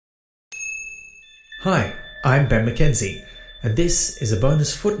Hi, I'm Ben McKenzie, and this is a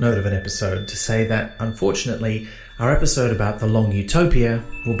bonus footnote of an episode to say that, unfortunately, our episode about the Long Utopia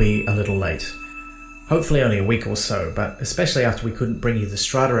will be a little late. Hopefully only a week or so, but especially after we couldn't bring you the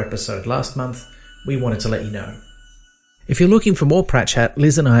Strata episode last month, we wanted to let you know. If you're looking for more Pratt Chat,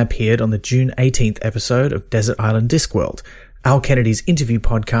 Liz and I appeared on the June 18th episode of Desert Island Discworld, Al Kennedy's interview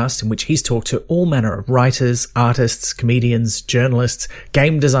podcast in which he's talked to all manner of writers, artists, comedians, journalists,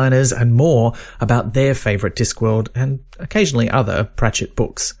 game designers and more about their favourite Discworld and occasionally other Pratchett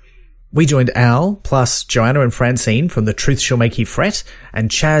books. We joined Al, plus Joanna and Francine from The Truth Shall Make You Fret, and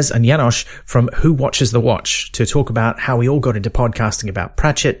Chaz and Janosch from Who Watches the Watch to talk about how we all got into podcasting about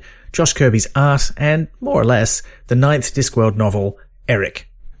Pratchett, Josh Kirby's art, and, more or less, the 9th Discworld novel, Eric.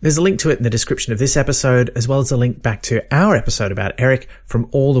 There's a link to it in the description of this episode, as well as a link back to our episode about Eric from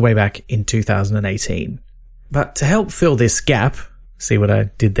all the way back in 2018. But to help fill this gap, see what I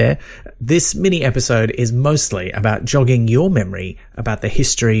did there? This mini episode is mostly about jogging your memory about the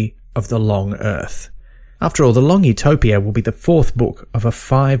history of the Long Earth. After all, the Long Utopia will be the 4th book of a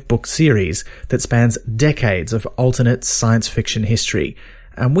 5-book series that spans decades of alternate science fiction history,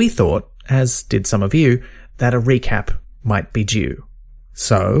 and we thought, as did some of you, that a recap might be due.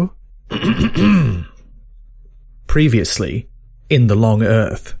 So, previously, in the Long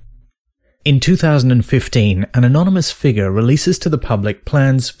Earth. In 2015, an anonymous figure releases to the public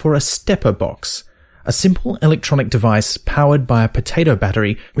plans for a stepper box, a simple electronic device powered by a potato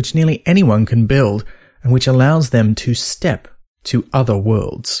battery which nearly anyone can build and which allows them to step to other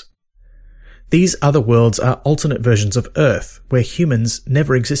worlds. These other worlds are alternate versions of Earth, where humans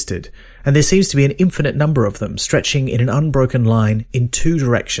never existed, and there seems to be an infinite number of them stretching in an unbroken line in 2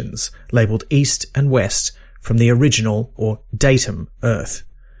 directions, labelled East and West, from the original, or datum, Earth.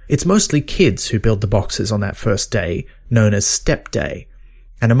 It's mostly kids who build the boxes on that first day, known as Step Day,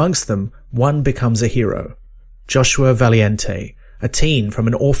 and amongst them, one becomes a hero, Joshua Valiente, a teen from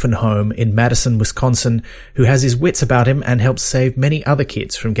an orphan home in Madison, Wisconsin, who has his wits about him and helps save many other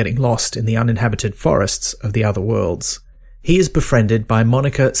kids from getting lost in the uninhabited forests of the other worlds. He is befriended by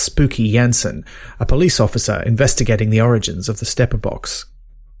Monica Spooky Jansen, a police officer investigating the origins of the stepper box.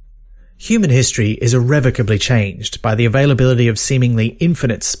 Human history is irrevocably changed by the availability of seemingly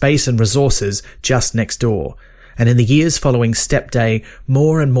infinite space and resources just next door, and in the years following Step Day,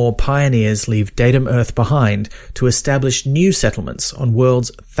 more and more pioneers leave datum Earth behind to establish new settlements on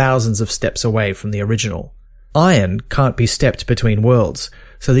worlds thousands of steps away from the original. Iron can't be stepped between worlds,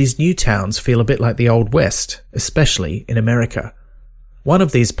 so these new towns feel a bit like the Old West, especially in America. One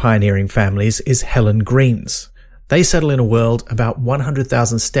of these pioneering families is Helen Green's. They settle in a world about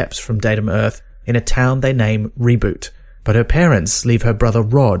 100,000 steps from datum Earth in a town they name Reboot, but her parents leave her brother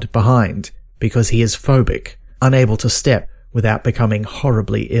Rod behind because he is phobic, unable to step without becoming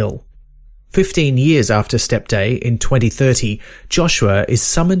horribly ill. 15 years after Step Day, in 2030, Joshua is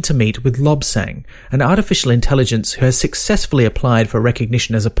summoned to meet with Lobsang, an artificial intelligence who has successfully applied for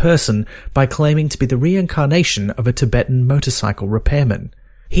recognition as a person by claiming to be the reincarnation of a Tibetan motorcycle repairman.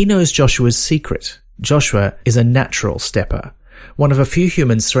 He knows Joshua's secret. Joshua is a natural stepper, one of a few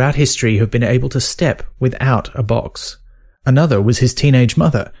humans throughout history who have been able to step without a box. Another was his teenage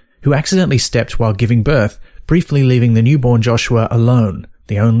mother, who accidentally stepped while giving birth, briefly leaving the newborn Joshua alone,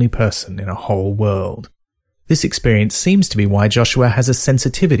 the only person in a whole world. This experience seems to be why Joshua has a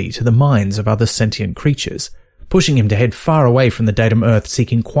sensitivity to the minds of other sentient creatures, pushing him to head far away from the datum Earth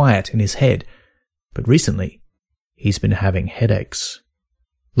seeking quiet in his head. But recently, he's been having headaches.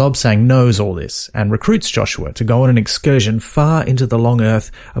 Lobsang knows all this and recruits Joshua to go on an excursion far into the Long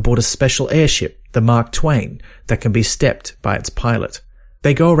Earth aboard a special airship, the Mark Twain, that can be stepped by its pilot.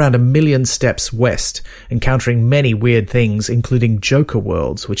 They go around 1 million steps west, encountering many weird things, including Joker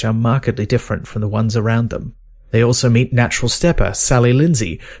worlds, which are markedly different from the ones around them. They also meet natural stepper Sally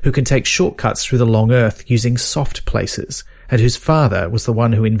Lindsay, who can take shortcuts through the Long Earth using soft places, and whose father was the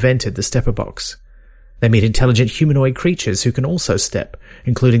one who invented the stepper box. They meet intelligent humanoid creatures who can also step,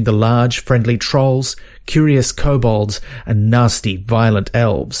 including the large, friendly trolls, curious kobolds, and nasty, violent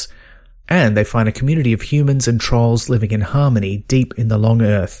elves. And they find a community of humans and trolls living in harmony deep in the Long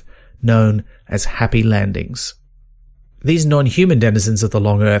Earth, known as Happy Landings. These non-human denizens of the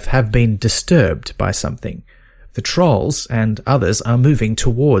Long Earth have been disturbed by something. The trolls and others are moving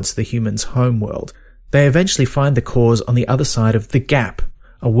towards the humans' homeworld. They eventually find the cause on the other side of the Gap,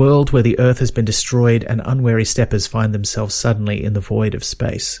 a world where the Earth has been destroyed and unwary steppers find themselves suddenly in the void of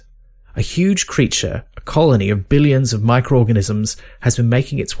space. A huge creature, a colony of billions of microorganisms, has been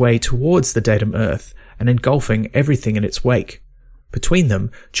making its way towards the datum Earth and engulfing everything in its wake. Between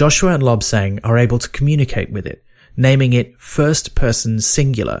them, Joshua and Lobsang are able to communicate with it, naming it First Person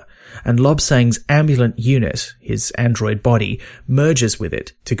Singular, and Lobsang's ambulant unit, his android body, merges with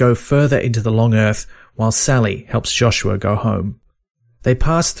it to go further into the long Earth while Sally helps Joshua go home. They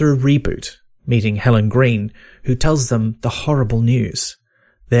pass through Reboot, meeting Helen Green, who tells them the horrible news.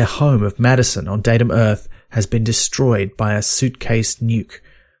 Their home of Madison on Datum Earth has been destroyed by a suitcase nuke,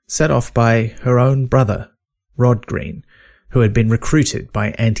 set off by her own brother, Rod Green, who had been recruited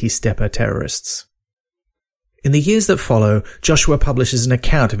by anti-stepper terrorists. In the years that follow, Joshua publishes an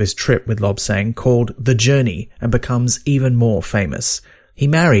account of his trip with Lobsang called The Journey and becomes even more famous. He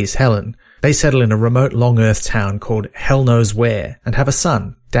marries Helen. They settle in a remote long Earth town called Hell Knows Where and have a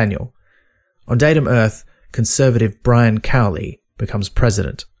son, Daniel. On Datum Earth, conservative Brian Cowley becomes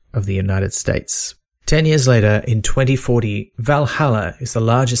president of the United States. 10 years later, in 2040, Valhalla is the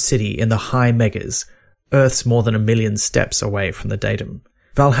largest city in the High Megas, Earth's more than 1 million steps away from the datum.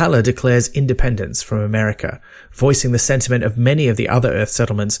 Valhalla declares independence from America, voicing the sentiment of many of the other Earth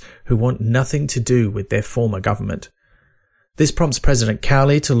settlements who want nothing to do with their former government. This prompts President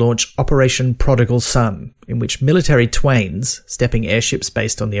Cowley to launch Operation Prodigal Son, in which military Twains, stepping airships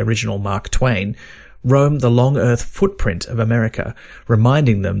based on the original Mark Twain, roam the long Earth footprint of America,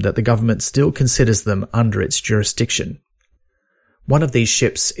 reminding them that the government still considers them under its jurisdiction. One of these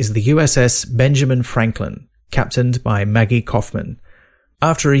ships is the USS Benjamin Franklin, captained by Maggie Kaufman.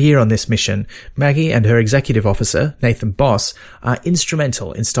 After a year on this mission, Maggie and her executive officer, Nathan Boss, are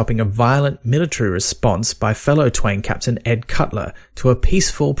instrumental in stopping a violent military response by fellow Twain captain Ed Cutler to a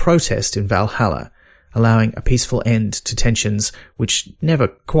peaceful protest in Valhalla, allowing a peaceful end to tensions which never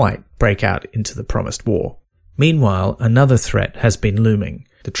quite break out into the promised war. Meanwhile, another threat has been looming.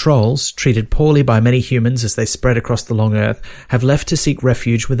 The trolls, treated poorly by many humans as they spread across the long Earth, have left to seek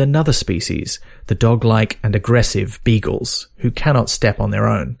refuge with another species, the dog-like and aggressive beagles, who cannot step on their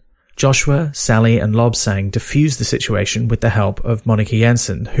own. Joshua, Sally and Lobsang defuse the situation with the help of Monica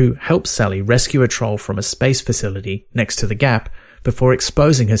Janssen, who helps Sally rescue a troll from a space facility next to the Gap before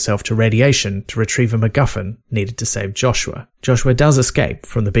exposing herself to radiation to retrieve a MacGuffin needed to save Joshua. Joshua does escape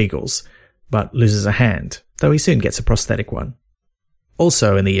from the beagles, but loses a hand, though he soon gets a prosthetic one.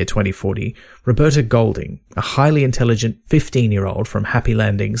 Also in the year 2040, Roberta Golding, a highly intelligent 15-year-old from Happy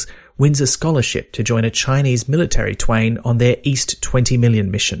Landings, wins a scholarship to join a Chinese military Twain on their East 20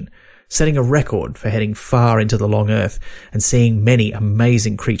 Million mission, setting a record for heading far into the long Earth and seeing many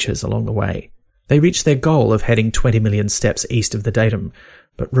amazing creatures along the way. They reach their goal of heading 20 million steps east of the datum,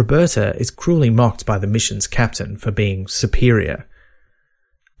 but Roberta is cruelly mocked by the mission's captain for being superior.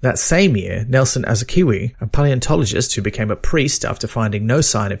 That same year, Nelson Azakiwe, a paleontologist who became a priest after finding no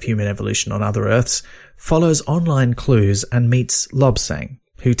sign of human evolution on other Earths, follows online clues and meets Lobsang,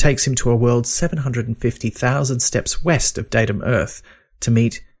 who takes him to a world 750,000 steps west of datum Earth to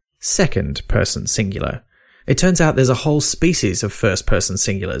meet Second Person Singular. It turns out there's a whole species of first-person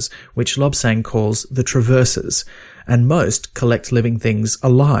singulars, which Lobsang calls the Traversers, and most collect living things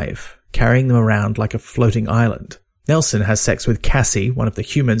alive, carrying them around like a floating island. Nelson has sex with Cassie, one of the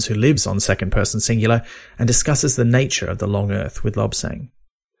humans who lives on Second Person Singular, and discusses the nature of the long Earth with Lobsang.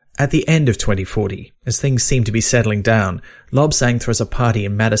 At the end of 2040, as things seem to be settling down, Lobsang throws a party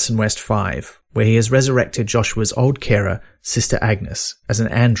in Madison West 5, where he has resurrected Joshua's old carer, Sister Agnes, as an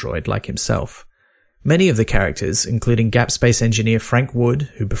android like himself. Many of the characters, including Gap Space engineer Frank Wood,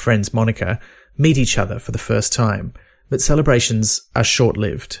 who befriends Monica, meet each other for the first time, but celebrations are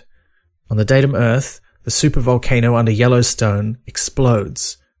short-lived. On the datum Earth, the supervolcano under Yellowstone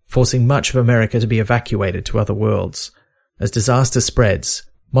explodes, forcing much of America to be evacuated to other worlds. As disaster spreads,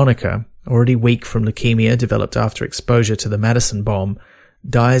 Monica, already weak from leukemia developed after exposure to the Madison bomb,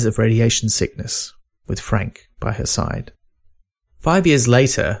 dies of radiation sickness, with Frank by her side. 5 years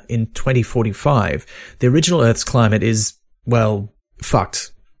later, in 2045, the original Earth's climate is, well,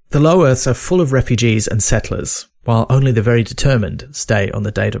 fucked. The low Earths are full of refugees and settlers, while only the very determined stay on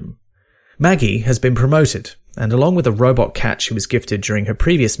the datum. Maggie has been promoted, and along with a robot cat she was gifted during her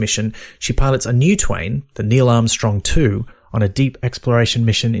previous mission, she pilots a new Twain, the Neil Armstrong 2, on a deep exploration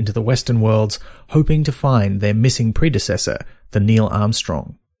mission into the Western worlds, hoping to find their missing predecessor, the Neil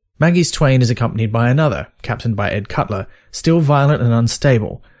Armstrong. Maggie's Twain is accompanied by another, captained by Ed Cutler, still violent and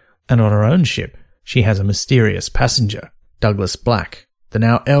unstable, and on her own ship, she has a mysterious passenger, Douglas Black, the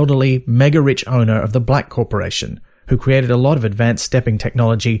now elderly, mega-rich owner of the Black Corporation, who created a lot of advanced stepping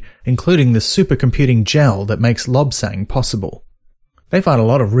technology, including the supercomputing gel that makes Lobsang possible. They find a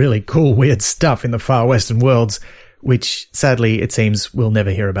lot of really cool, weird stuff in the far western worlds, which, sadly, it seems we'll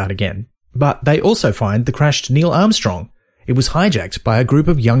never hear about again. But they also find the crashed Neil Armstrong. It was hijacked by a group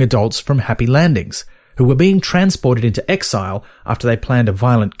of young adults from Happy Landings, who were being transported into exile after they planned a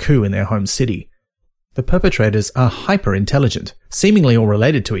violent coup in their home city. The perpetrators are hyper-intelligent, seemingly all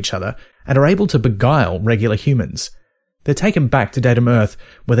related to each other, and are able to beguile regular humans. They're taken back to Datum Earth,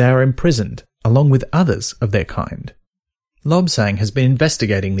 where they are imprisoned, along with others of their kind. Lobsang has been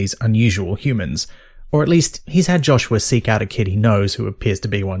investigating these unusual humans, or at least he's had Joshua seek out a kid he knows who appears to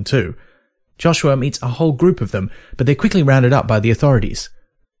be one too. Joshua meets a whole group of them, but they're quickly rounded up by the authorities.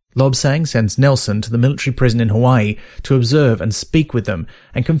 Lobsang sends Nelson to the military prison in Hawaii to observe and speak with them,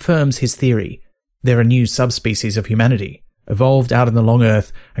 and confirms his theory. They're a new subspecies of humanity, evolved out in the long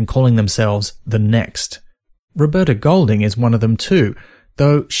Earth and calling themselves the Next. Roberta Golding is one of them too,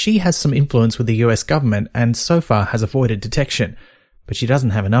 though she has some influence with the US government and so far has avoided detection, but she doesn't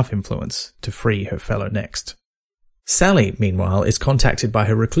have enough influence to free her fellow Next. Sally, meanwhile, is contacted by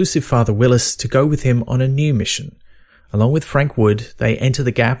her reclusive father Willis to go with him on a new mission. Along with Frank Wood, they enter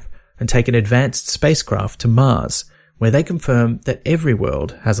the gap and take an advanced spacecraft to Mars, where they confirm that every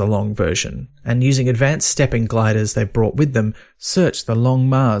world has a long version, and using advanced stepping gliders they've brought with them, search the long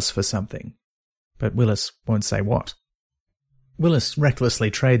Mars for something. But Willis won't say what. Willis recklessly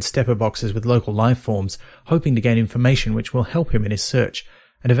trades stepper boxes with local life forms, hoping to gain information which will help him in his search,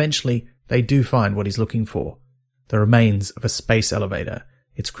 and eventually they do find what he's looking for. The remains of a space elevator,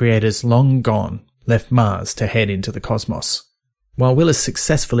 its creators long gone, left Mars to head into the cosmos. While Willis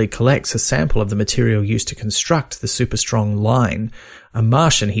successfully collects a sample of the material used to construct the super-strong line, a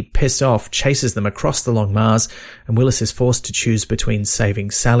Martian he pissed off chases them across the long Mars, and Willis is forced to choose between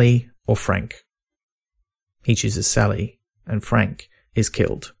saving Sally or Frank. He chooses Sally, and Frank is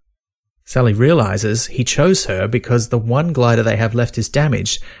killed. Sally realizes he chose her because the one glider they have left is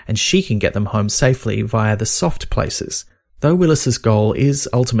damaged, and she can get them home safely via the soft places. Though Willis's goal is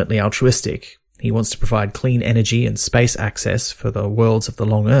ultimately altruistic, he wants to provide clean energy and space access for the worlds of the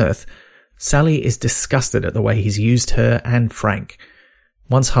long Earth, Sally is disgusted at the way he's used her and Frank.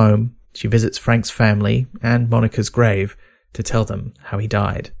 Once home, she visits Frank's family and Monica's grave to tell them how he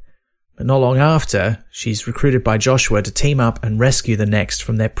died. But not long after, she's recruited by Joshua to team up and rescue the Next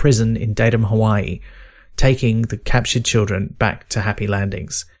from their prison in Datum, Hawaii, taking the captured children back to Happy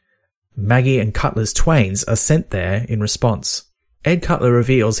Landings. Maggie and Cutler's twains are sent there in response. Ed Cutler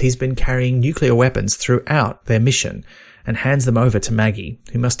reveals he's been carrying nuclear weapons throughout their mission and hands them over to Maggie,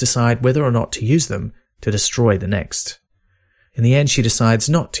 who must decide whether or not to use them to destroy the Next. In the end, she decides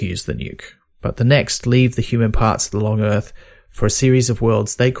not to use the nuke, but the Next leave the human parts of the long Earth for a series of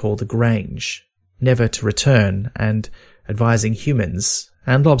worlds they call the Grange, never to return, and advising humans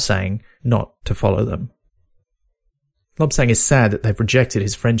and Lobsang not to follow them. Lobsang is sad that they've rejected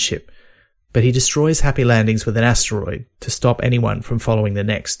his friendship, but he destroys Happy Landings with an asteroid to stop anyone from following the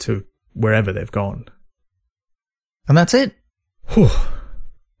Next to wherever they've gone. And that's it. Whew.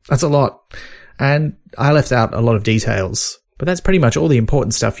 That's a lot. And I left out a lot of details, but that's pretty much all the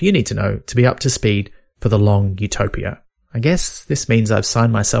important stuff you need to know to be up to speed for the long utopia. I guess this means I've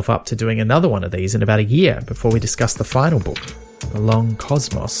signed myself up to doing another one of these in about a year before we discuss the final book, The Long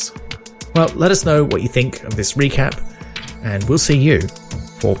Cosmos. Well, let us know what you think of this recap, and we'll see you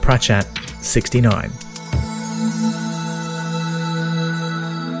for Pratchat 69.